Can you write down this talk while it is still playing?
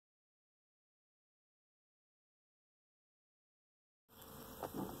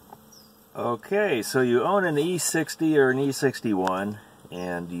Okay, so you own an E60 or an E61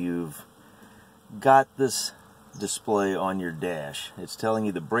 and you've got this display on your dash. It's telling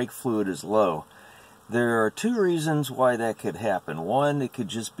you the brake fluid is low. There are two reasons why that could happen. One, it could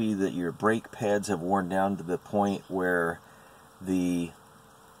just be that your brake pads have worn down to the point where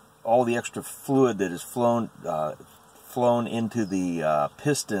all the extra fluid that has flown into the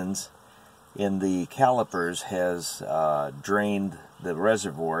pistons in the calipers has drained the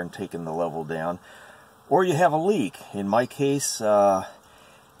reservoir and taken the level down. Or you have a leak. In my case,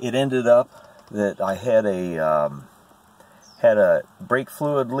 it ended up that I had a brake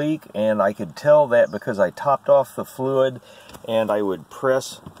fluid leak, and I could tell that because I topped off the fluid and I would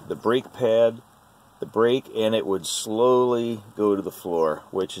press the brake pad, the brake, and it would slowly go to the floor,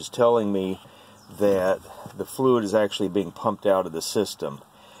 which is telling me that the fluid is actually being pumped out of the system.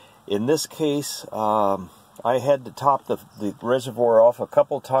 In this case, I had to top the reservoir off a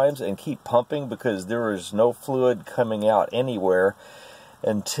couple times and keep pumping because there was no fluid coming out anywhere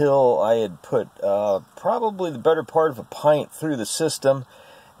until I had put probably the better part of a pint through the system,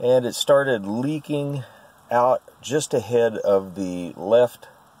 and it started leaking out just ahead of the left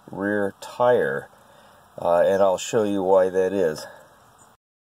rear tire, and I'll show you why that is.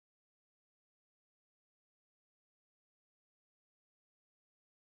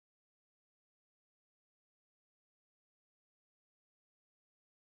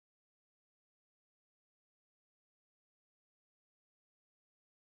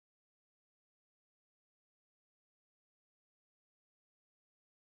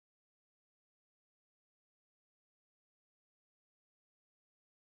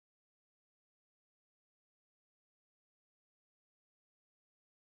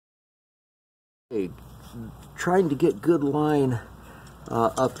 Trying to get good line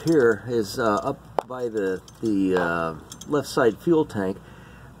up here is up by the left side fuel tank.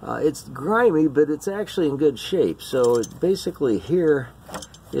 It's grimy, but it's actually in good shape. So basically here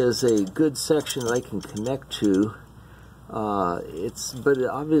is a good section I can connect to. But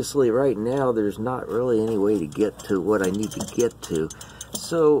obviously right now there's not really any way to get to what I need to get to.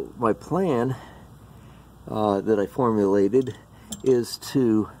 So my plan that I formulated is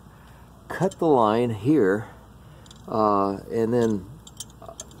to cut the line here and then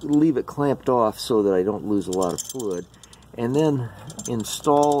leave it clamped off so that I don't lose a lot of fluid, and then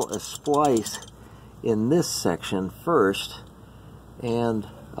install a splice in this section first and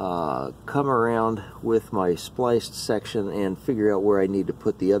come around with my spliced section and figure out where I need to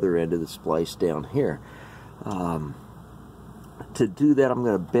put the other end of the splice down here. To do that, I'm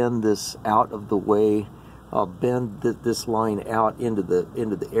going to bend this out of the way. I'll bend this line out into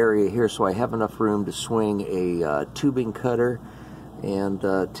the area here so I have enough room to swing a tubing cutter and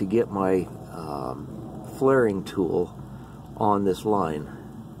to get my flaring tool on this line.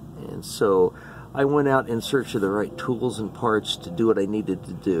 And so I went out in search of the right tools and parts to do what I needed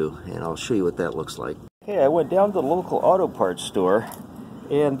to do, and I'll show you what that looks like. Okay, I went down to the local auto parts store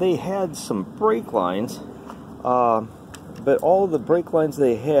and they had some brake lines, but all of the brake lines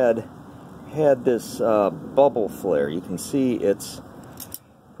they had this bubble flare. You can see it's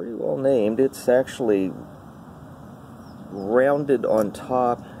pretty well named. It's actually rounded on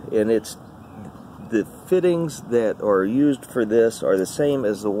top, and the fittings that are used for this are the same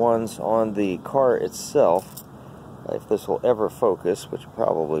as the ones on the car itself, if this will ever focus, which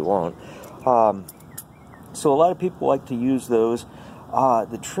probably won't. So a lot of people like to use those.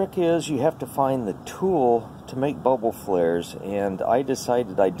 The trick is you have to find the tool to make bubble flares, and I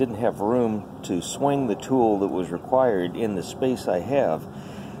decided I didn't have room to swing the tool that was required in the space I have.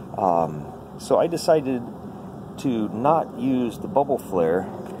 So I decided to not use the bubble flare,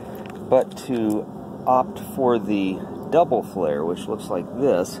 but to opt for the double flare, which looks like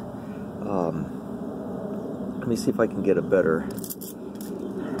this. Let me see if I can get a better...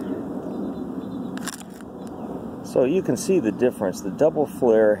 So you can see the difference. The double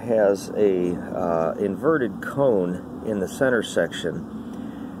flare has a inverted cone in the center section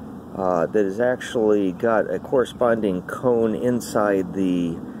that has actually got a corresponding cone inside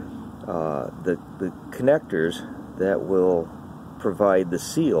the connectors that will provide the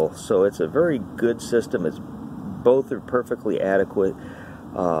seal. So it's a very good system. Both are perfectly adequate.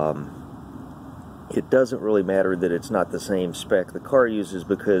 It doesn't really matter that it's not the same spec the car uses,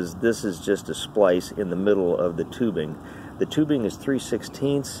 because this is just a splice in the middle of the tubing. The tubing is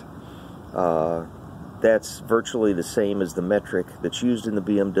 3/16. That's virtually the same as the metric that's used in the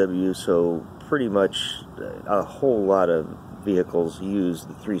BMW, so pretty much a whole lot of vehicles use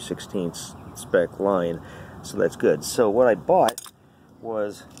the 3/16 spec line, so that's good. So what I bought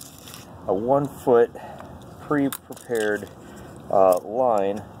was a 1 foot pre-prepared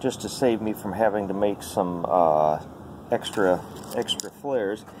line just to save me from having to make some extra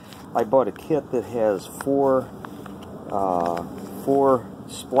flares. I bought a kit that has four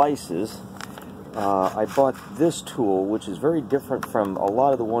splices. I bought this tool, which is very different from a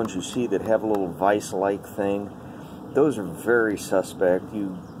lot of the ones you see that have a little vise-like thing. Those are very suspect.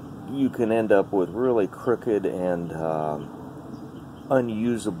 You can end up with really crooked and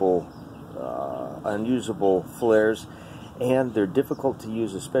unusable flares, and they're difficult to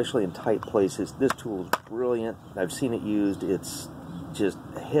use, especially in tight places. This tool is brilliant. I've seen it used. It's just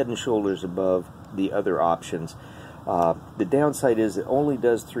head and shoulders above the other options. The downside is it only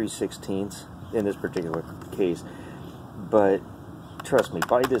does 3/16 in this particular case, but trust me,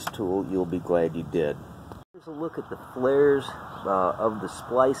 buy this tool, you'll be glad you did. Here's a look at the flares of the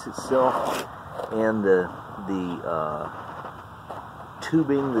splice itself and the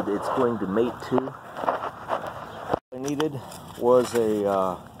tubing that it's going to mate to. What I needed was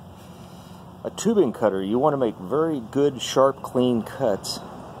a tubing cutter. You want to make very good, sharp, clean cuts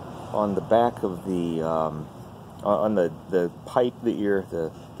on the back of the on the pipe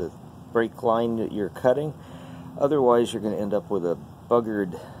that the brake line that you're cutting. Otherwise, you're going to end up with a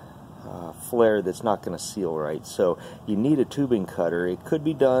buggered flare that's not going to seal right. So you need a tubing cutter. It could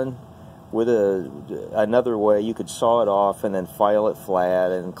be done with another way. You could saw it off and then file it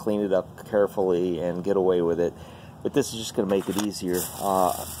flat and clean it up carefully and get away with it. But this is just going to make it easier.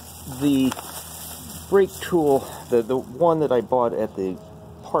 The brake tool, the one that I bought at the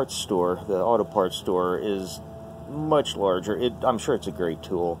parts store, the auto parts store, is much larger. I'm sure it's a great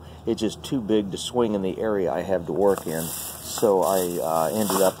tool. It's just too big to swing in the area I have to work in, so I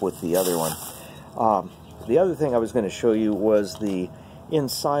ended up with the other one. The other thing I was going to show you was the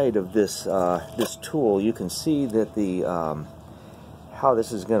inside of this this tool. You can see that the how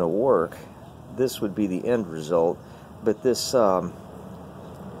this is going to work. This would be the end result, but this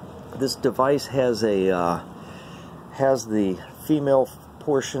this device has the female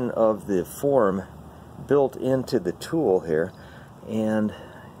portion of the form built into the tool here, and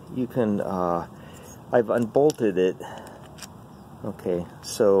you can I've unbolted it. Okay,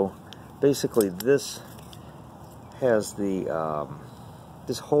 so basically this has the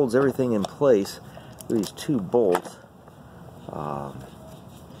this holds everything in place with these two bolts,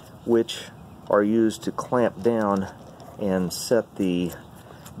 which are used to clamp down and set the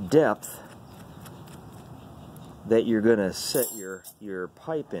depth that you're going to set your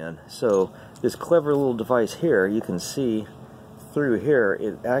pipe in. So this clever little device here, you can see through here,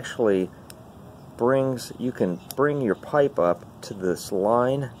 it actually brings, you can bring your pipe up to this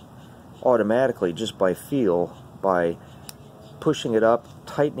line automatically just by feel, by pushing it up,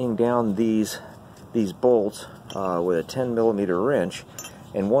 tightening down these bolts with a 10mm wrench,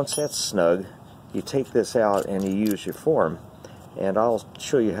 and once that's snug, you take this out and you use your form. And I'll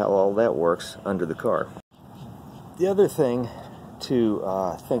show you how all that works under the car. The other thing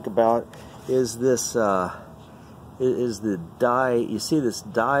to think about is this is the die. You see this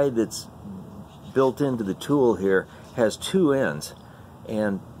die that's built into the tool here has two ends,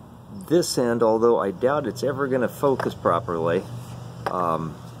 and this end, although I doubt it's ever going to focus properly,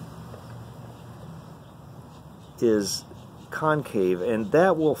 is concave, and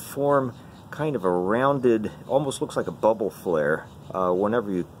that will form kind of a rounded, almost looks like a bubble flare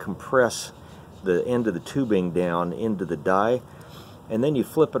whenever you compress the end of the tubing down into the die. And then you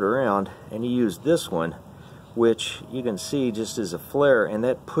flip it around and you use this one, which you can see just as a flare, and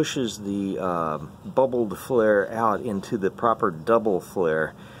that pushes the bubbled flare out into the proper double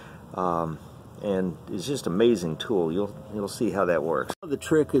flare, and it's just an amazing tool. You'll see how that works. The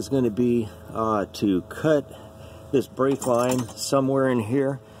trick is going to be to cut this brake line somewhere in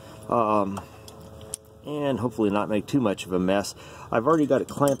here, and hopefully not make too much of a mess. I've already got it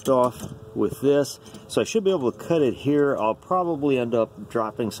clamped off with this, so I should be able to cut it here. I'll probably end up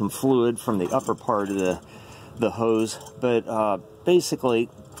dropping some fluid from the upper part of the hose, but basically,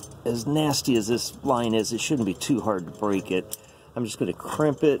 as nasty as this line is, it shouldn't be too hard to break it. I'm just going to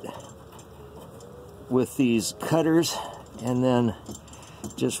crimp it with these cutters and then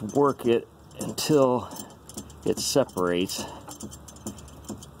just work it until it separates.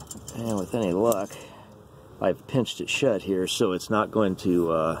 And with any luck, I've pinched it shut here, so it's not going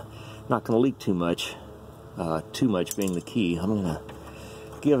to leak too much. Too much being the key. I'm going to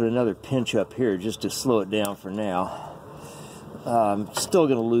give it another pinch up here just to slow it down for now. I'm still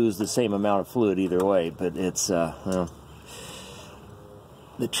going to lose the same amount of fluid either way, but it's well,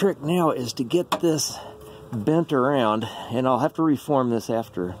 the trick now is to get this bent around, and I'll have to reform this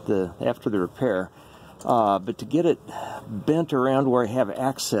after the repair. But to get it bent around where I have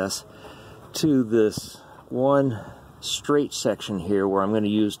access to this one straight section here where I'm going to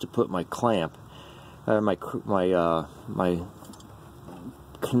use to put my clamp, my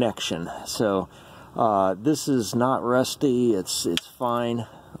connection. So this is not rusty. It's fine.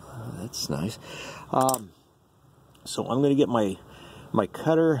 That's nice. So I'm going to get my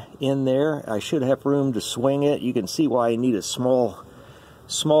cutter in there. I should have room to swing it. You can see why I need a small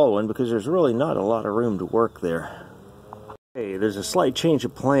one, because there's really not a lot of room to work there. Okay, there's a slight change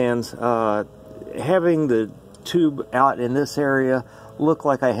of plans. Having the tube out in this area looked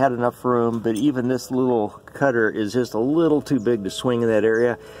like I had enough room, but even this little cutter is just a little too big to swing in that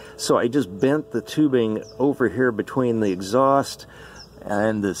area. So I just bent the tubing over here between the exhaust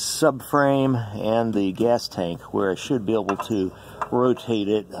and the subframe and the gas tank, where I should be able to rotate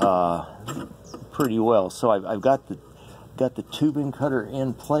it pretty well. So I've got the tubing cutter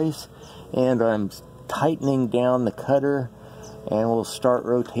in place, and I'm tightening down the cutter, and we'll start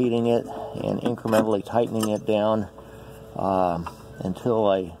rotating it and incrementally tightening it down until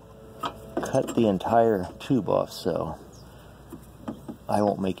I cut the entire tube off. So I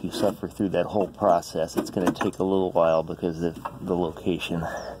won't make you suffer through that whole process. It's going to take a little while because of the location.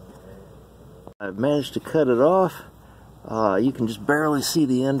 I've managed to cut it off. You can just barely see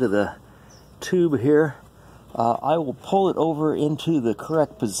the end of the tube here. I will pull it over into the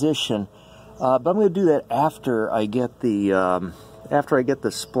correct position, but I'm going to do that after I get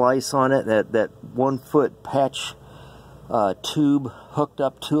the splice on it, that 1 foot patch tube hooked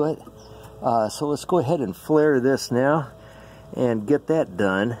up to it. So let's go ahead and flare this now and get that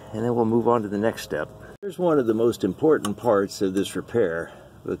done, and then we'll move on to the next step. Here's one of the most important parts of this repair,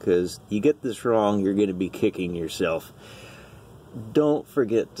 because you get this wrong, you're going to be kicking yourself. Don't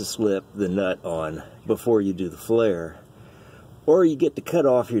forget to slip the nut on before you do the flare, or you get to cut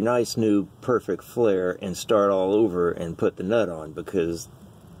off your nice new perfect flare and start all over and put the nut on, because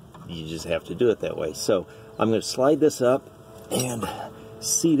you just have to do it that way. So I'm going to slide this up and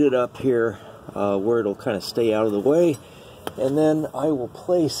seat it up here where it'll kind of stay out of the way, and then I will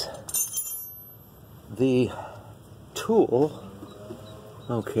place the tool.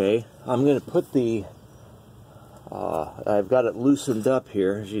 Okay, I'm going to put the I've got it loosened up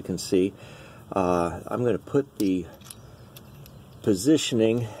here, as you can see. I'm going to put the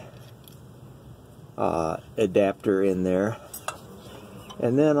positioning adapter in there,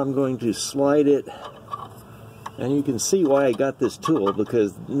 and then I'm going to slide it, and you can see why I got this tool,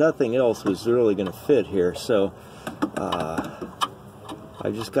 because nothing else was really going to fit here. So I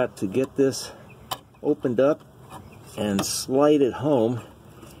just got to get this opened up and slide it home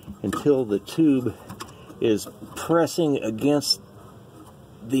until the tube is pressing against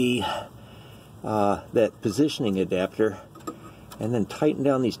the that positioning adapter, and then tighten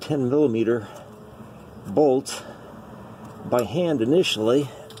down these 10mm bolts by hand initially,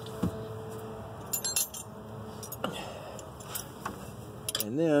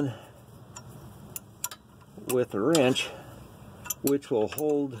 and then with a wrench, which will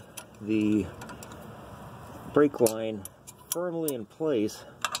hold the brake line firmly in place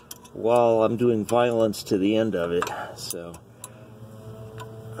while I'm doing violence to the end of it. So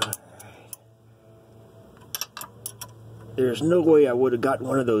there's no way I would have gotten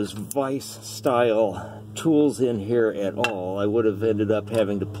one of those vice style tools in here at all. I would have ended up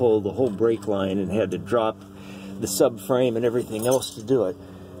having to pull the whole brake line and had to drop the subframe and everything else to do it.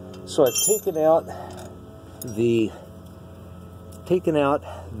 So I've taken out the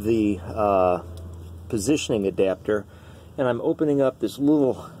positioning adapter, and I'm opening up this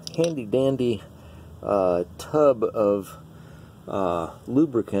little handy dandy tub of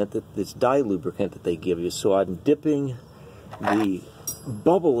lubricant, that's dye lubricant that they give you. So I'm dipping the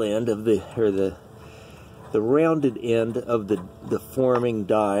bubble end of the rounded end of the forming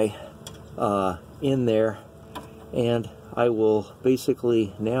dye in there, and I will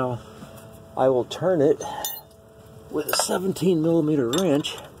basically now turn it with a 17mm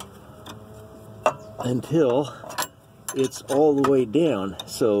wrench until it's all the way down.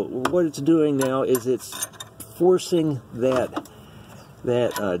 So what it's doing now is it's forcing that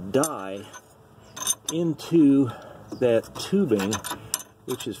dye into that tubing,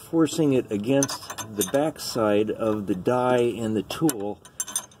 which is forcing it against the backside of the die and the tool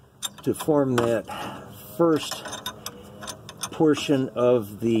to form that first portion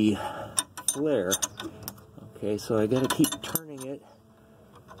of the flare. Okay, so I gotta keep turning it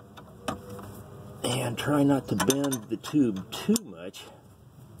and try not to bend the tube too much.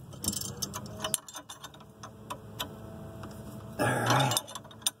 Alright.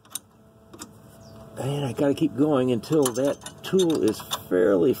 And I gotta keep going until that tool is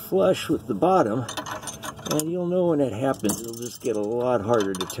fairly flush with the bottom. And you'll know when that happens, it'll just get a lot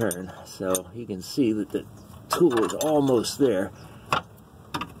harder to turn. So you can see that the tool is almost there.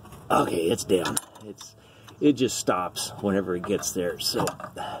 Okay, it's down. It just stops whenever it gets there. So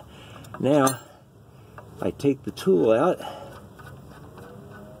now I take the tool out.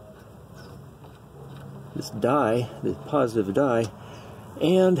 This die, this positive die,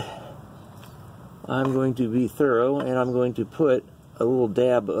 and I'm going to be thorough, and I'm going to put a little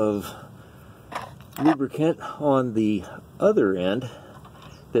dab of lubricant on the other end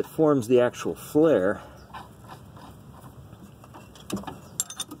that forms the actual flare.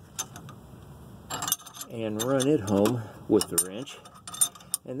 And run it home with the wrench.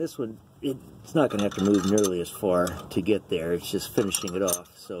 And this one, it's not going to have to move nearly as far to get there. It's just finishing it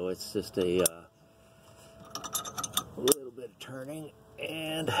off. So it's just a little bit of turning,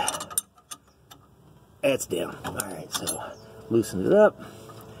 and that's down. Alright, so loosen it up,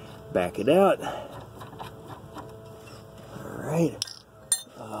 back it out. Alright,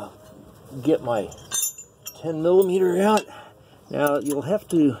 get my 10mm out. Now you'll have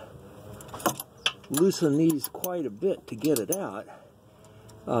to loosen these quite a bit to get it out,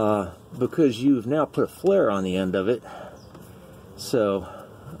 because you've now put a flare on the end of it. So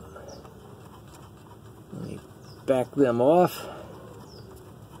let me back them off,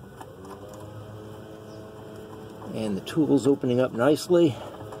 and the tool's opening up nicely.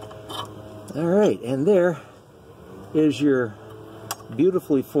 Alright, and there is your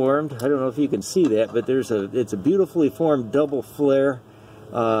beautifully formed, I don't know if you can see that, but it's a beautifully formed double flare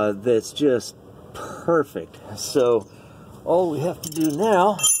that's just perfect. So all we have to do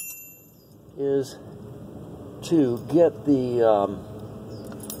now is to get the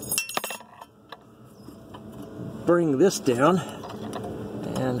bring this down,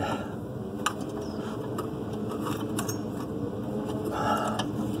 and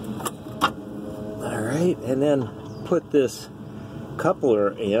all right, and then put this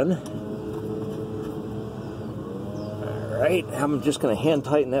coupler in. All right, I'm just going to hand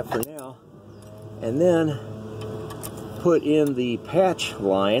tighten that for now, and then put in the patch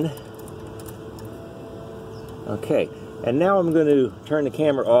line. Okay, and now I'm going to turn the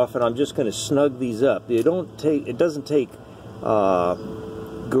camera off, and I'm just going to snug these up. It doesn't take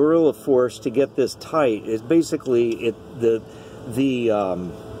guerrilla force to get this tight. It's basically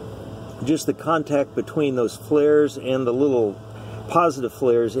just the contact between those flares and the little positive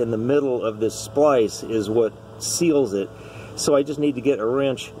flares in the middle of this splice is what seals it. So I just need to get a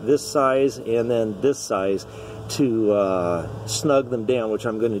wrench this size and then this size to snug them down, which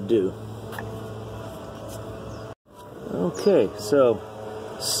I'm going to do. Okay, so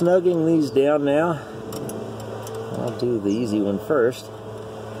snugging these down now. I'll do the easy one first.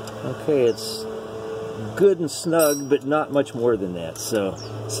 Okay, it's good and snug, but not much more than that. So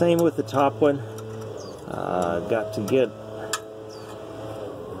same with the top one. Got to get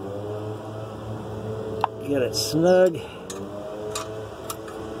it snug.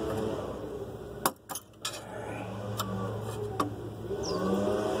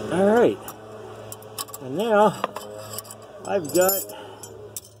 Alright, and now I've got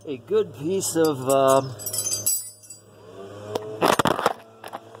a good piece of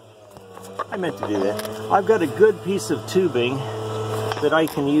I meant to do that. I've got a good piece of tubing that I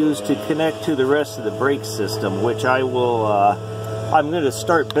can use to connect to the rest of the brake system, which I will I'm going to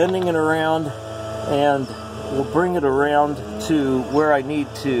start bending it around, and we'll bring it around to where I need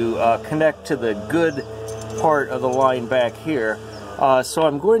to connect to the good part of the line back here. So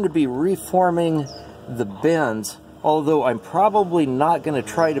I'm going to be reforming the bends, although I'm probably not going to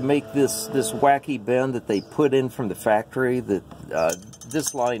try to make this wacky bend that they put in from the factory. That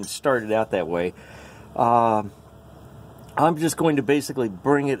this line started out that way. I'm just going to basically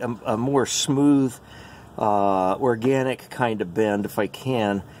bring it a more smooth, organic kind of bend, if I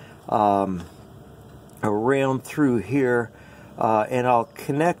can, around through here, and I'll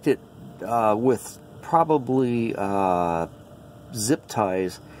connect it with probably zip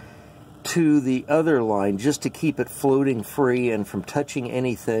ties to the other line, just to keep it floating free and from touching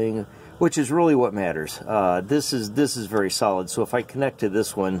anything, which is really what matters. This is very solid, so if I connect to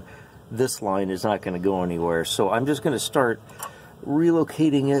this one, this line is not going to go anywhere. So I'm just going to start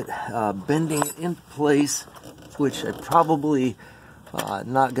relocating it, bending it into place, which I probably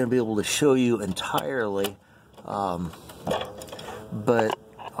not going to be able to show you entirely, but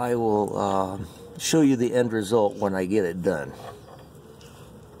I will show you the end result when I get it done.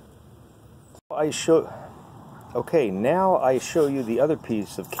 Okay, now I show you the other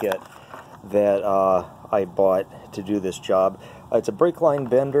piece of kit that I bought to do this job. It's a brake line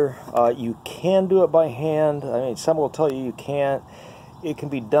bender. You can do it by hand. I mean, some will tell you you can't. it can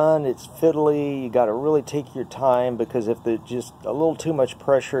be done. It's fiddly. You got to really take your time, because if there's just a little too much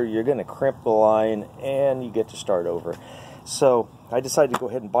pressure, you're going to crimp the line and you get to start over. So I decided to go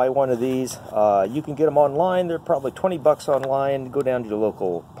ahead and buy one of these. You can get them online. They're probably 20 bucks online. Go down to your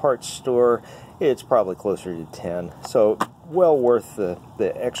local parts store. It's probably closer to 10. So well worth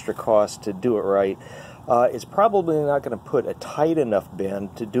the extra cost to do it right. It's probably not going to put a tight enough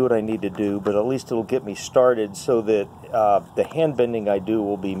bend to do what I need to do, but at least it'll get me started so that the hand bending I do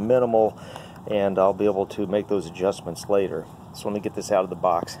will be minimal, and I'll be able to make those adjustments later. So let me get this out of the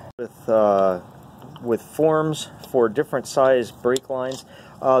box. With forms for different size brake lines,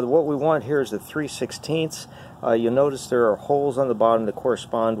 what we want here is the 3/16. You'll notice there are holes on the bottom that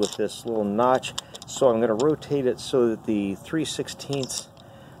correspond with this little notch, so I'm going to rotate it so that the 3/16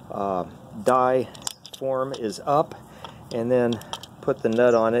 die form is up, and then put the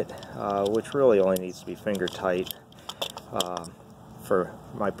nut on it, which really only needs to be finger tight for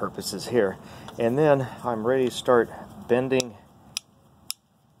my purposes here. And then I'm ready to start bending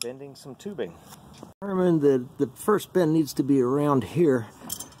some tubing. Determined that the first bend needs to be around here,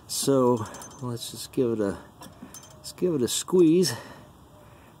 so let's just give it a squeeze.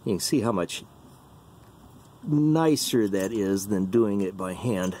 You can see how much nicer that is than doing it by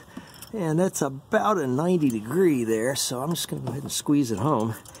hand. And that's about a 90 degree there, so I'm just going to go ahead and squeeze it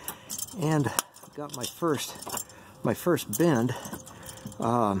home. And I've got my first bend.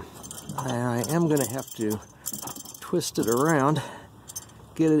 And I am going to have to twist it around,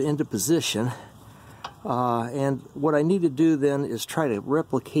 get it into position. And what I need to do then is try to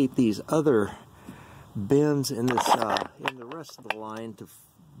replicate these other bends in this in the rest of the line to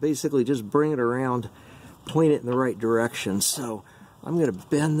basically just bring it around, point it in the right direction. So I'm going to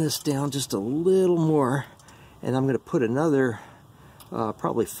bend this down just a little more, and I'm going to put another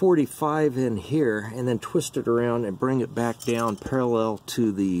probably 45 in here, and then twist it around and bring it back down parallel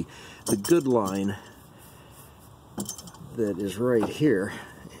to the good line that is right here.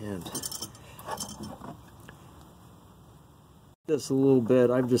 And this a little bit.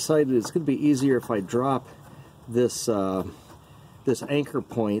 I've decided it's going to be easier if I drop this this anchor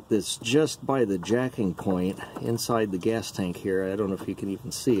point that's just by the jacking point inside the gas tank here. I don't know if you can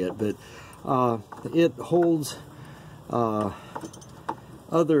even see it, but it holds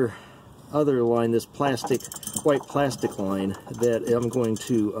other line, this white plastic line that I'm going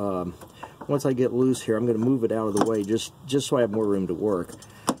to, once I get loose here, I'm going to move it out of the way just so I have more room to work.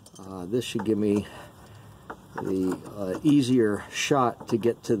 This should give me the easier shot to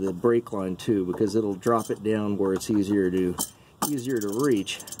get to the brake line too, because it'll drop it down where it's easier to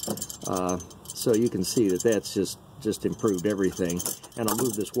reach. So you can see that that's just improved everything. And I'll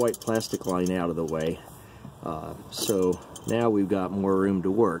move this white plastic line out of the way. So now we've got more room to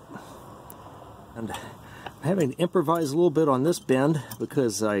work. And I'm having to improvise a little bit on this bend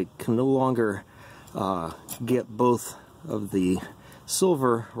because I can no longer get both of the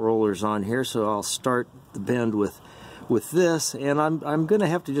silver rollers on here, so I'll start the bend with this, and I'm going to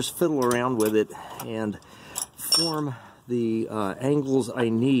have to just fiddle around with it and form the angles I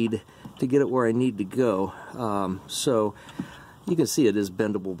need to get it where I need to go. So you can see it is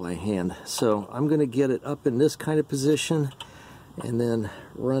bendable by hand. So I'm going to get it up in this kind of position and then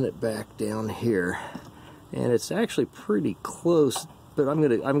run it back down here. And it's actually pretty close, but I'm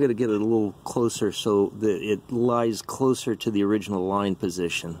gonna get it a little closer so that it lies closer to the original line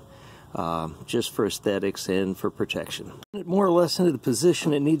position, just for aesthetics and for protection. More or less into the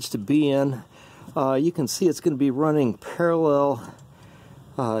position it needs to be in. You can see it's going to be running parallel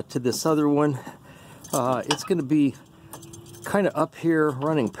to this other one. It's going to be kind of up here,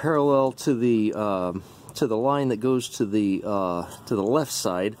 running parallel to the line that goes to the left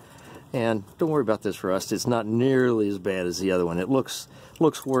side. And don't worry about this rust. It's not nearly as bad as the other one. It looks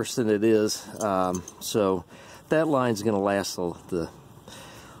worse than it is. So that line's going to last the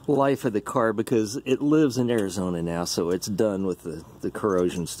life of the car because it lives in Arizona now, so it's done with the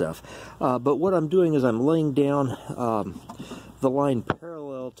corrosion stuff. But what I'm doing is I'm laying down the line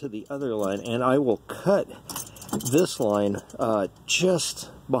parallel to the other line, and I will cut this line just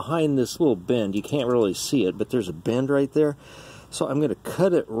behind this little bend. You can't really see it, but there's a bend right there. So I'm going to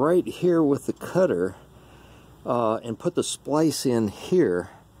cut it right here with the cutter and put the splice in here.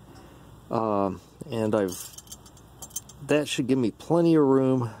 And that should give me plenty of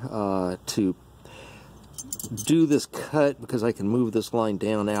room to do this cut, because I can move this line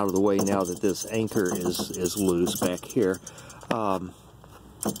down out of the way now that this anchor is loose back here.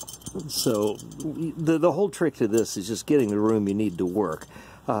 So the whole trick to this is just getting the room you need to work.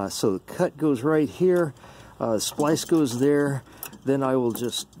 So the cut goes right here, splice goes there, then I will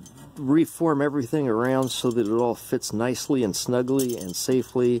just reform everything around so that it all fits nicely and snugly and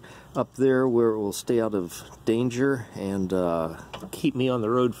safely up there where it will stay out of danger and keep me on the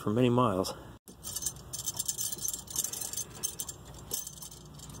road for many miles.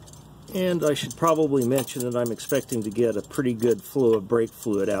 And I should probably mention that I'm expecting to get a pretty good flow of brake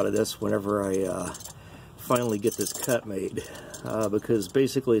fluid out of this whenever I finally get this cut made, because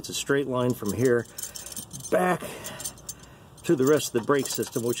basically it's a straight line from here back to the rest of the brake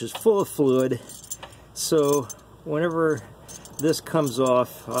system, which is full of fluid. So whenever this comes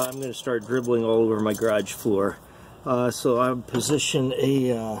off, I'm going to start dribbling all over my garage floor. So I'll position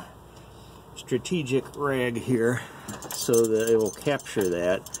a strategic rag here so that it will capture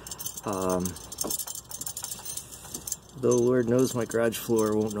that. Though Lord knows my garage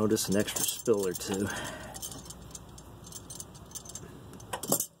floor won't notice an extra spill or two.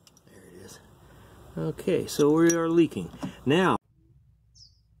 There it is. Okay, so we are leaking. Now,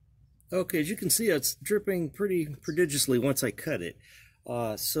 okay, as you can see, it's dripping pretty prodigiously once I cut it.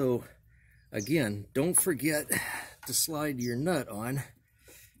 So, again, don't forget to slide your nut on,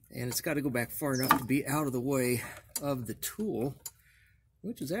 and it's got to go back far enough to be out of the way of the tool,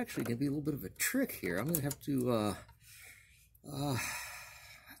 which is actually going to be a little bit of a trick here. I'm going to have to,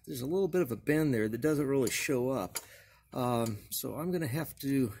 there's a little bit of a bend there that doesn't really show up. So I'm going to have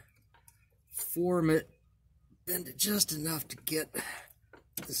to form it, bend it just enough to get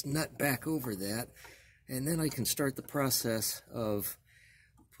this nut back over that, and then I can start the process of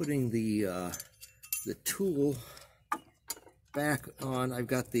putting the tool back on. I've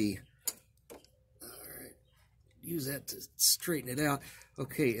got the, alright, use that to straighten it out.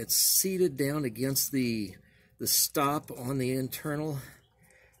 Okay, it's seated down against the stop on the internal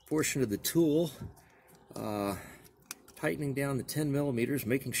portion of the tool, tightening down the 10 millimeters,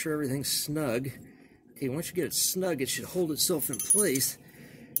 making sure everything's snug. Okay, once you get it snug, it should hold itself in place.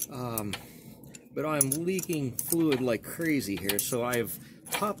 But I'm leaking fluid like crazy here, so I've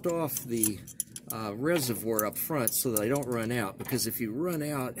topped off the reservoir up front so that I don't run out, because if you run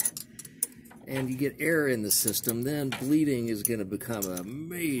out and you get air in the system, then bleeding is going to become a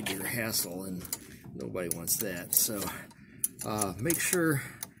major hassle, and nobody wants that. So make sure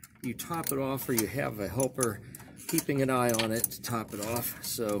you top it off, or you have a helper keeping an eye on it to top it off.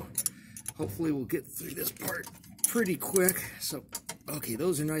 So hopefully we'll get through this part pretty quick. So, okay,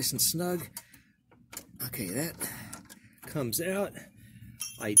 those are nice and snug. Okay, that comes out.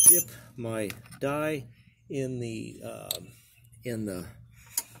 I dip my die in the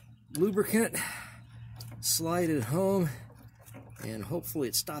lubricant, slide it home, and hopefully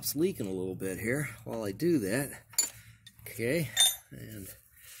it stops leaking a little bit here while I do that. Okay, and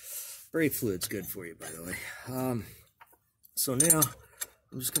brake fluid's good for you, by the way. So now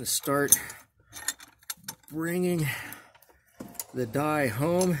I'm just going to start bringing the die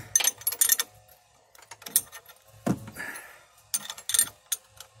home.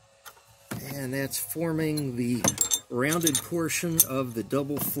 And that's forming the rounded portion of the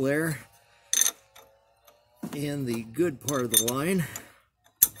double flare in the good part of the line.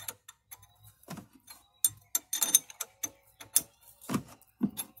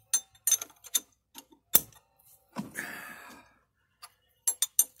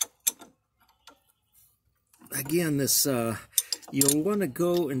 Again, this you'll want to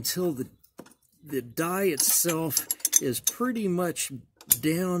go until the die itself is pretty much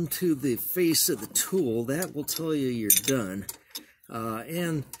down to the face of the tool. That will tell you you're done,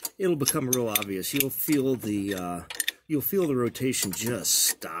 and it'll become real obvious. You'll feel the rotation just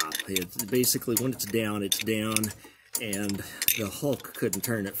stop. It's basically, when it's down, and the Hulk couldn't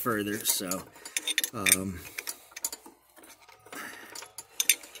turn it further. So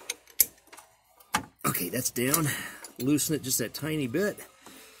okay, that's down. Loosen it just that tiny bit.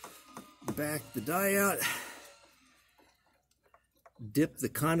 Back the die out. Dip the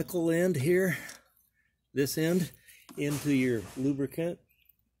conical end here, this end, into your lubricant.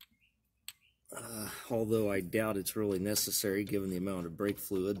 Although I doubt it's really necessary given the amount of brake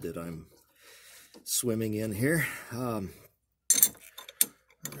fluid that I'm swimming in here. All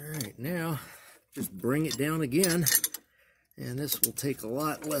right, now just bring it down again, and this will take a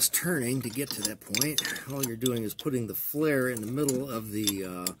lot less turning to get to that point. All you're doing is putting the flare in the middle of the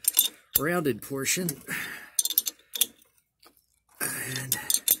rounded portion. And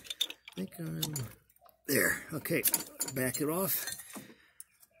I think I'm there. Okay, back it off.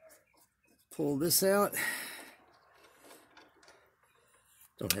 Pull this out.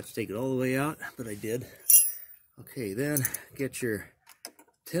 Don't have to take it all the way out, but I did. Okay, then get your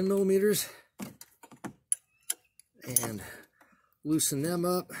 10 millimeters and loosen them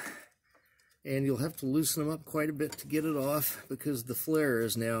up. And you'll have to loosen them up quite a bit to get it off, because the flare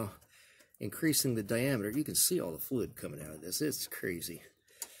is now increasing the diameter. You can see all the fluid coming out of this. It's crazy.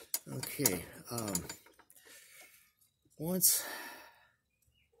 Okay,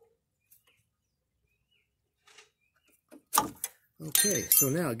 okay, so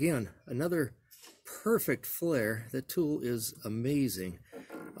now again, another perfect flare. The tool is amazing.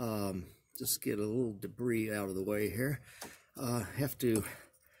 Just get a little debris out of the way here. Have to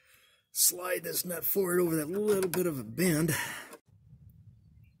slide this nut forward over that little bit of a bend.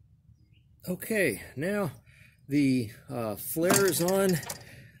 Okay, now the flare is on.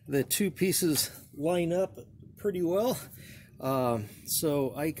 The two pieces line up pretty well.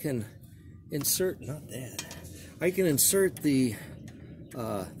 So I can insert, I can insert the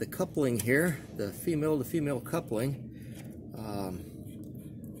coupling here, the female to female coupling.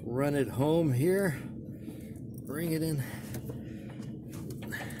 Run it home here, bring it in.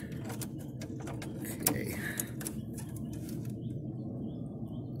 Okay.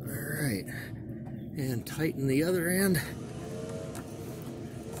 All right, and tighten the other end.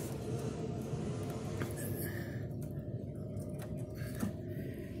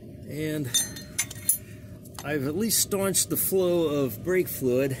 And I've at least staunched the flow of brake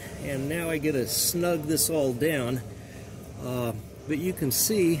fluid, and now I get to snug this all down. But you can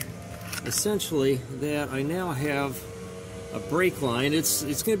see essentially that I now have a brake line. It's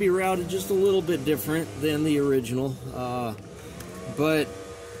going to be routed just a little bit different than the original, but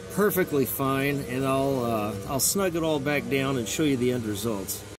perfectly fine. And I'll snug it all back down and show you the end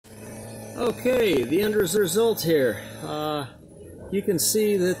results. Okay, the end result here. You can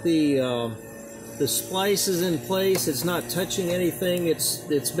see that the splice is in place. It's not touching anything.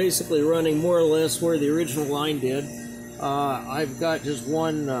 It's basically running more or less where the original line did. I've got just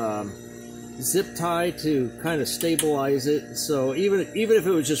one zip tie to kind of stabilize it, so even if it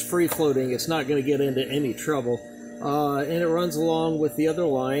was just free floating, it's not going to get into any trouble. And it runs along with the other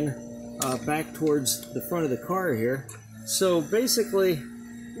line back towards the front of the car here. So basically,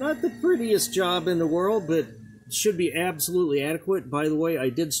 not the prettiest job in the world, but should be absolutely adequate. By the way, I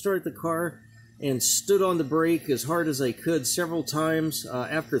did start the car and stood on the brake as hard as I could several times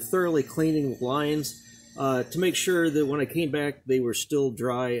after thoroughly cleaning the lines to make sure that when I came back they were still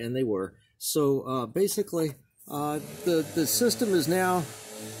dry, and they were. So basically the system is now,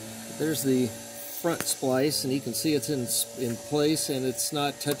 there's the front splice, and you can see it's in place and it's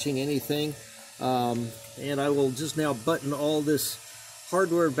not touching anything. And I will just now button all this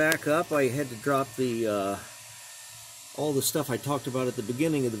hardware back up. I had to drop the all the stuff I talked about at the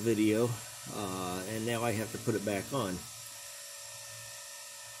beginning of the video, and now I have to put it back on.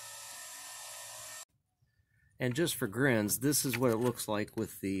 And just for grins, this is what it looks like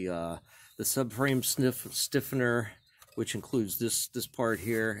with the subframe stiffener, which includes this part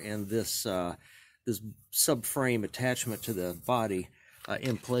here and this this subframe attachment to the body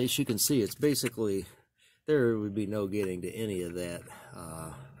in place. You can see it's basically, there would be no getting to any of that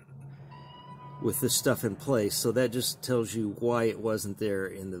with this stuff in place. So that just tells you why it wasn't there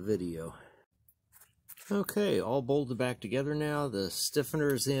in the video. Okay, all bolted back together now. The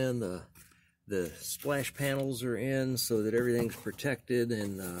stiffener's in, the splash panels are in so that everything's protected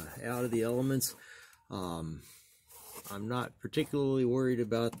and out of the elements. I'm not particularly worried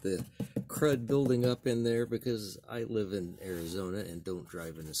about the crud building up in there because I live in Arizona and don't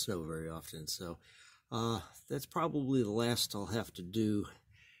drive in the snow very often. So that's probably the last I'll have to do,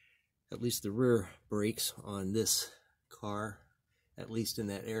 at least the rear brakes on this car, at least in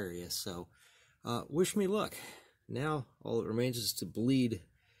that area. So wish me luck. Now all that remains is to bleed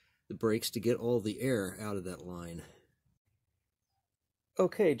the brakes to get all the air out of that line.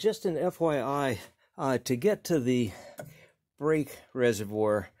 Okay, just an FYI, to get to the brake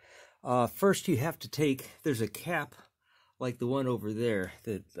reservoir, first you have to take, there's a cap like the one over there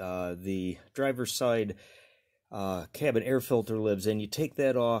that the driver's side cabin air filter lives in. You take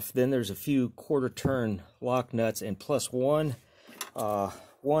that off, then there's a few quarter turn lock nuts, and plus one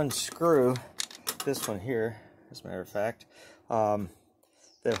screw, this one here, as a matter of fact,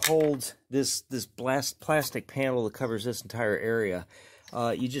 that holds this plastic panel that covers this entire area.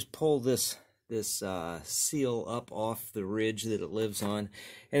 You just pull this seal up off the ridge that it lives on,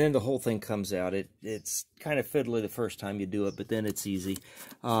 and then the whole thing comes out. It's kind of fiddly the first time you do it, but then it's easy.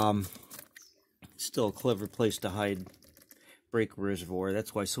 Still a clever place to hide brake reservoir.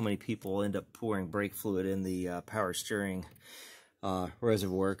 That's why so many people end up pouring brake fluid in the power steering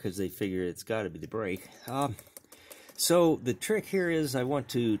reservoir, because they figure it's got to be the brake. So the trick here is I want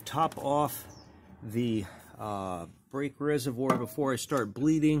to top off the brake reservoir before I start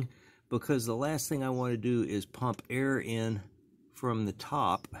bleeding, because the last thing I want to do is pump air in from the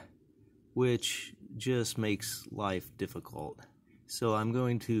top, which just makes life difficult. So I'm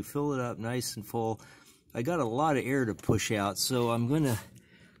going to fill it up nice and full. I got a lot of air to push out, so I'm going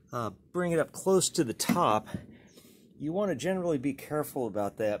to bring it up close to the top. You want to generally be careful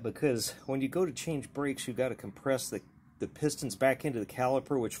about that because when you go to change brakes, you've got to compress the pistons back into the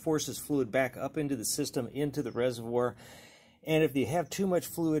caliper, which forces fluid back up into the system, into the reservoir. And if you have too much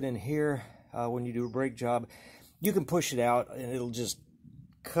fluid in here when you do a brake job, you can push it out and it'll just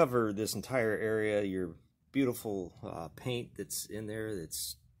cover this entire area, your beautiful paint that's in there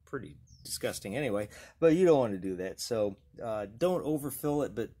that's pretty disgusting anyway, but you don't want to do that. So don't overfill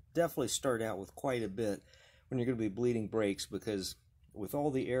it, but definitely start out with quite a bit when you're going to be bleeding brakes, because with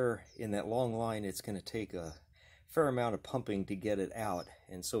all the air in that long line, it's going to take a fair amount of pumping to get it out,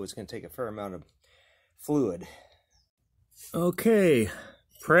 and so it's going to take a fair amount of fluid. Okay,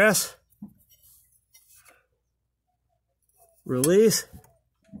 press, release,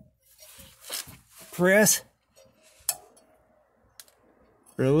 press,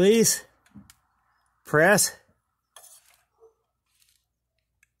 release, press,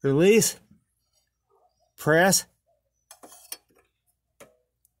 release, press.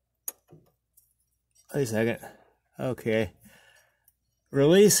 Wait a second. Okay.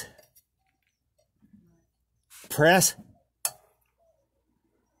 Release, press,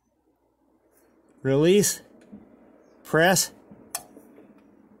 release, press,